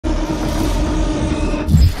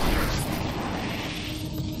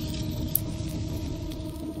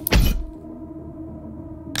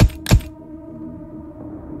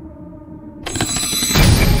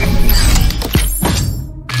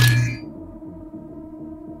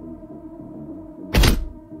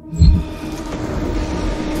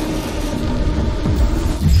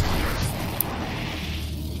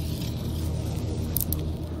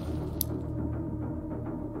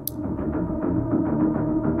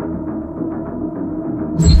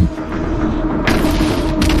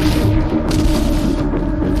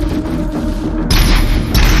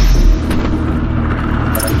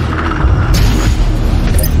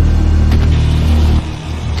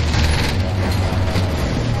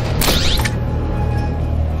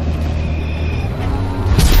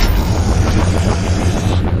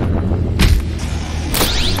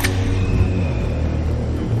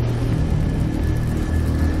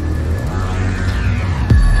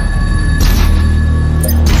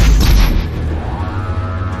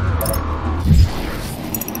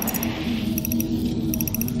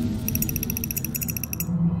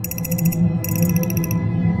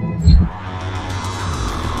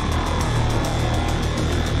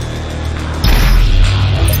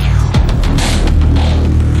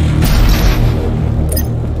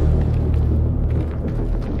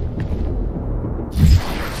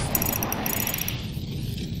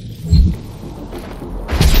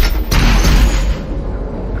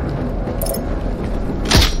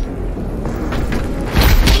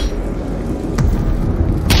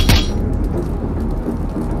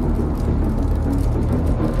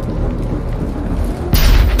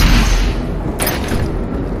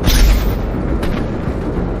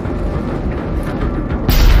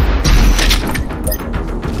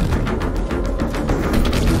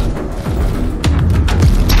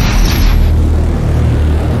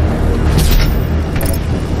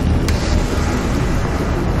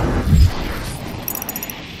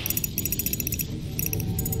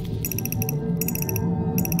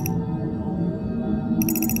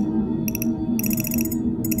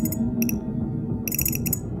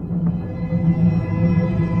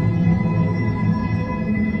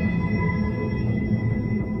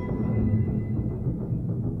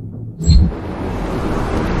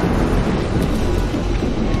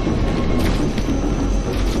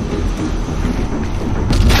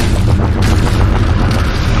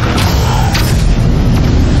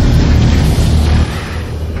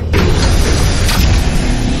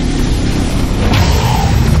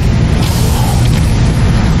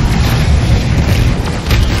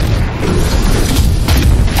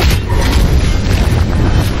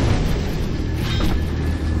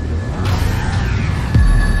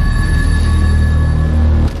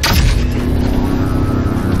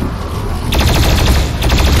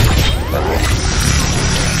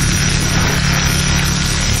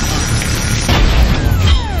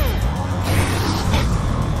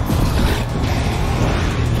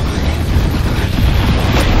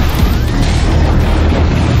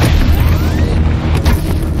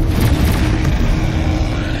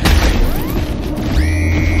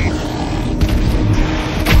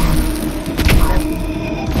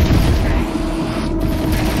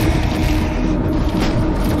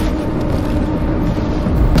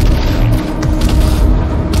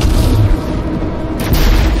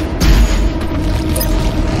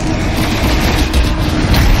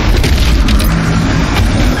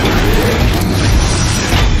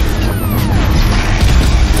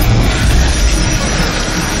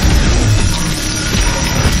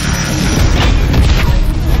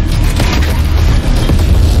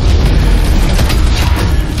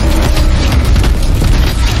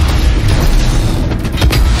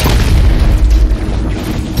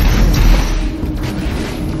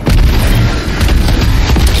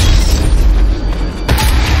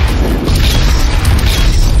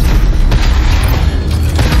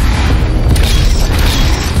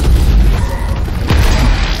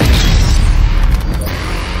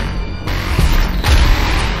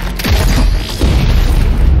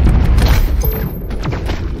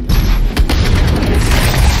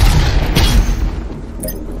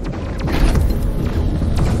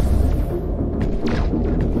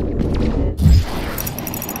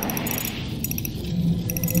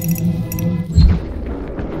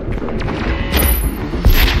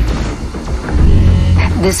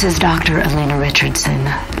This is Dr. Elena Richardson.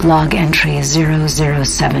 Log entry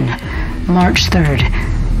 007, March 3rd,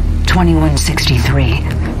 2163.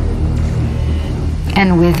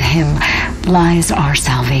 And with him lies our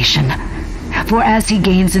salvation. For as he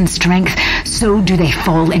gains in strength, so do they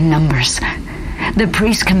fall in numbers. The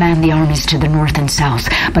priests command the armies to the north and south,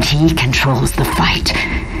 but he controls the fight.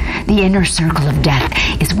 The inner circle of death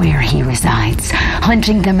is where he resides,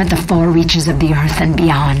 hunting them at the far reaches of the earth and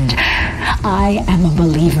beyond. I am a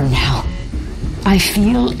believer now. I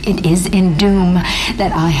feel it is in doom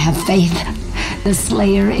that I have faith. The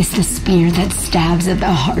Slayer is the spear that stabs at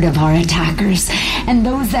the heart of our attackers, and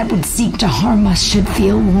those that would seek to harm us should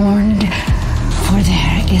feel warned. For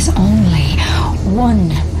there is only one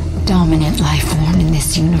dominant life form in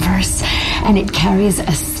this universe, and it carries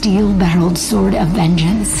a steel-barreled sword of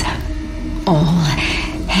vengeance. All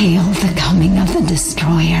Hail the coming of the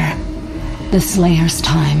Destroyer. The Slayer's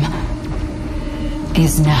time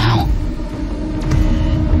is now.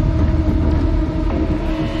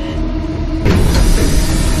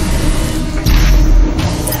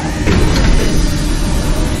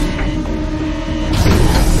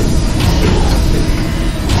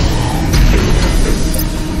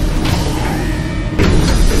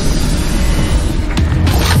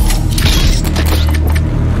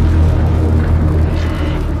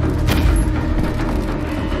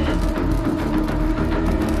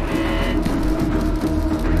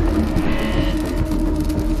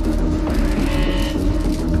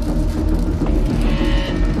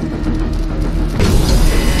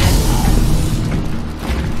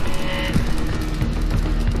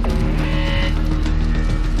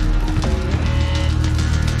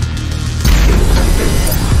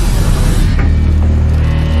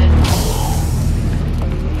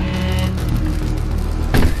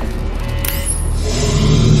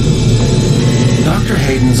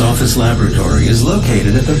 Office laboratory is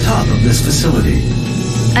located at the top of this facility.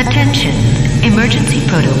 Attention. Emergency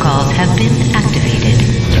protocols have been activated.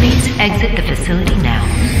 Please exit the facility now.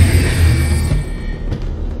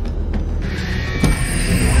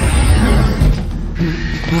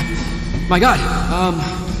 My God.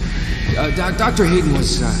 Dr. Hayden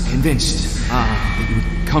was convinced that you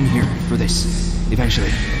would come here for this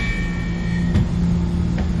eventually.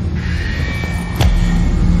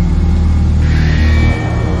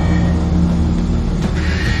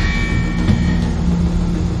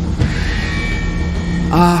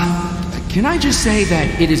 Can I just say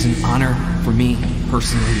that it is an honor for me,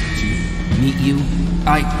 personally, to meet you?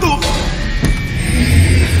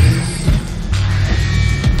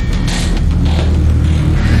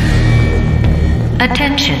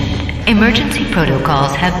 Attention. Emergency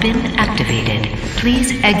protocols have been activated.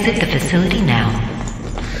 Please exit the facility now.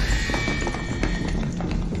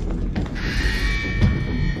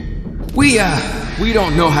 We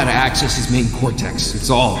don't know how to access his main cortex. It's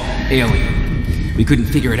all alien. We couldn't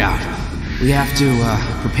figure it out. We have to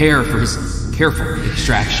prepare for his careful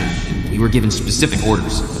extraction. We were given specific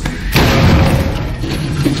orders.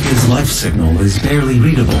 His life signal is barely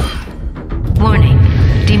readable. Warning.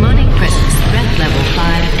 Demonic presence threat level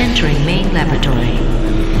 5 entering main laboratory.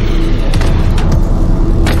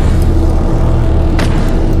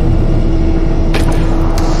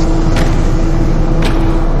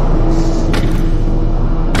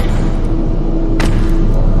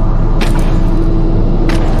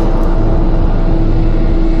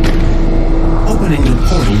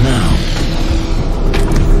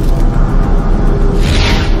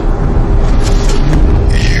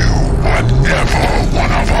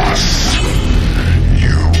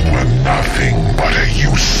 Nothing but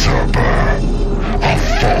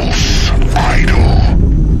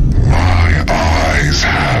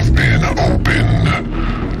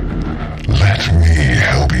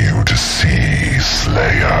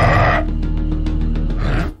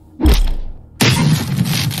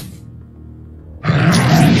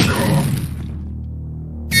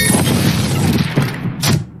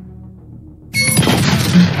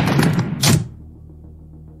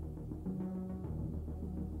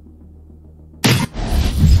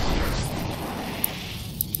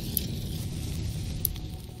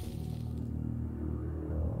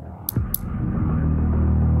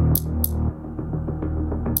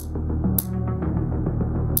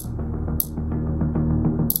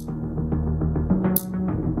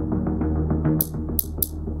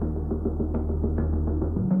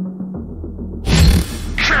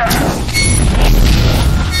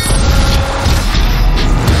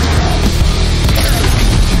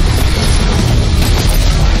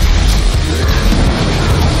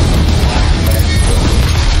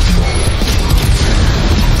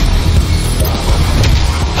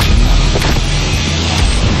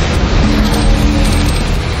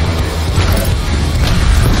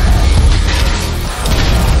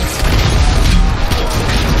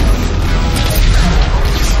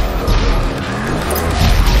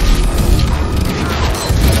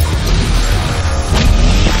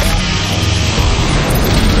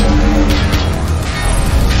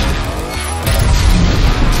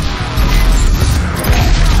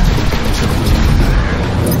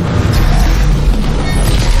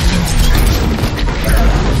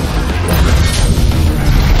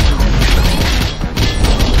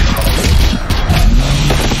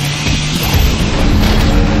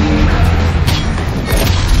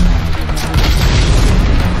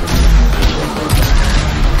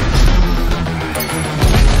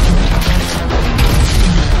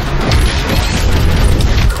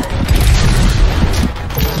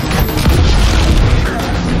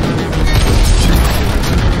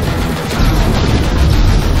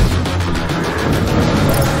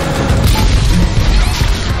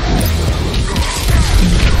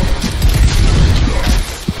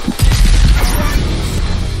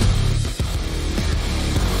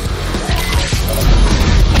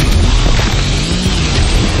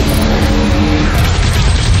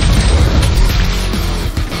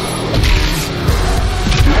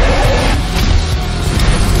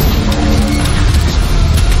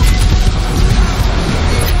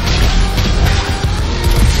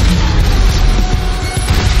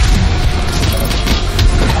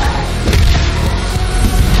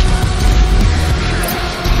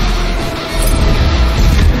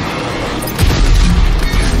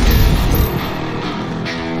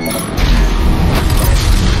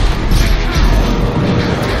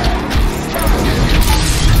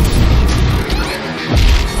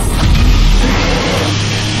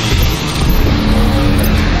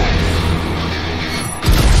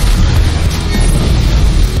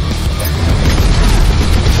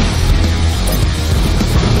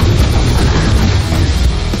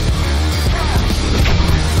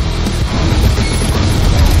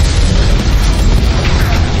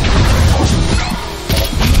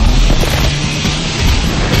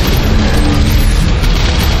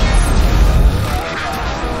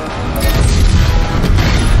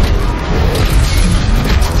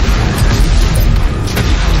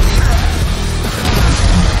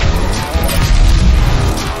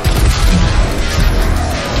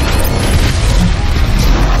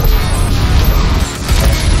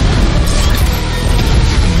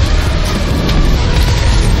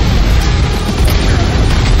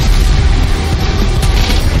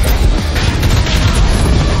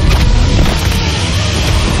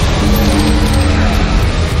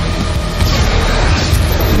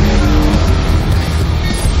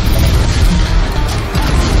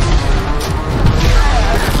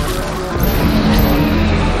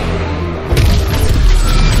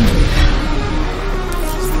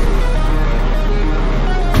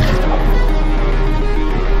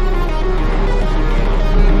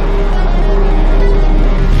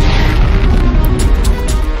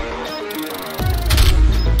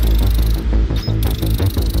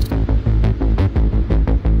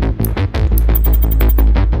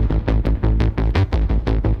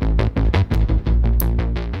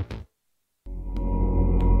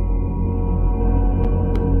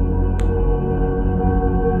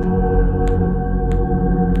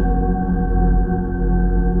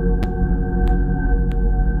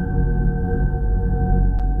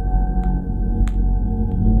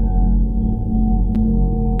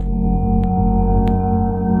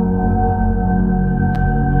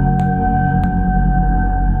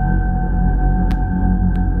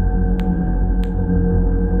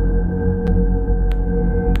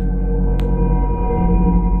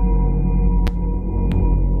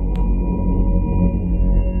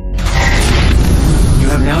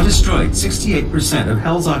 68% of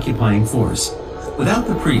Hell's occupying force. Without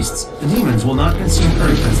the priests, the demons will not consume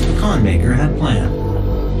Earth as the Khan Maker had planned.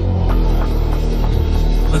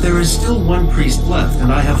 But there is still one priest left,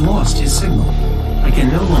 and I have lost his signal. I can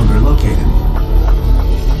no longer locate him.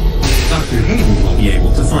 Dr. Hayden will be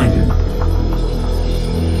able to find him.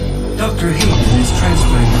 Dr. Hayden is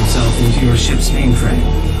transferring himself into your ship's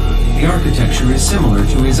mainframe. The architecture is similar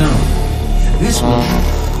to his own. This will...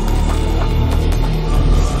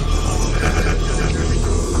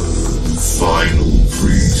 The final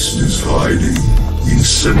priest is hiding in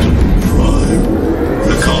Sentinel Prime.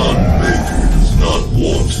 The Khan Maker does not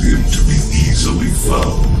want him to be easily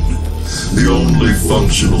found. The only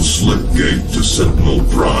functional slip gate to Sentinel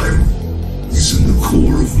Prime is in the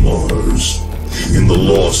core of Mars, in the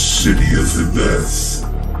lost city of Hibeth.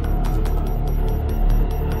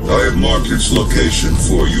 I have marked its location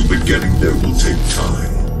for you, but getting there will take time.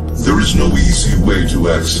 There is no easy way to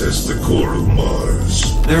access the core of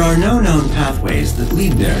Mars. There are no known pathways that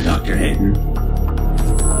lead there, Dr. Hayden.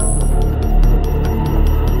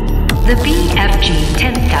 The BFG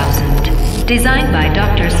 10,000, designed by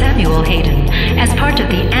Dr. Samuel Hayden as part of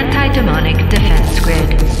the anti-demonic defense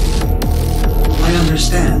grid. I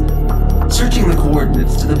understand. Searching the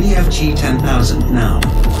coordinates to the BFG 10,000 now.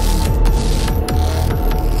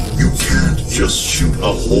 You can't just shoot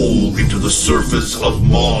a hole into the surface of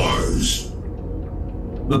Mars.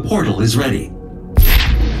 The portal is ready.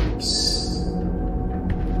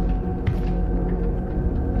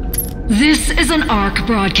 This is an ARC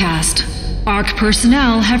broadcast. ARC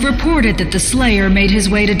personnel have reported that the Slayer made his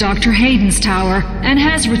way to Dr. Hayden's tower and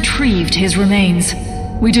has retrieved his remains.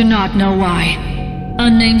 We do not know why.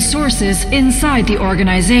 Unnamed sources inside the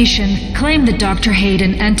organization claim that Dr.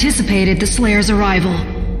 Hayden anticipated the Slayer's arrival.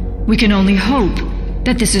 We can only hope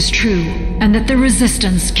that this is true and that the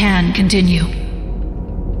resistance can continue.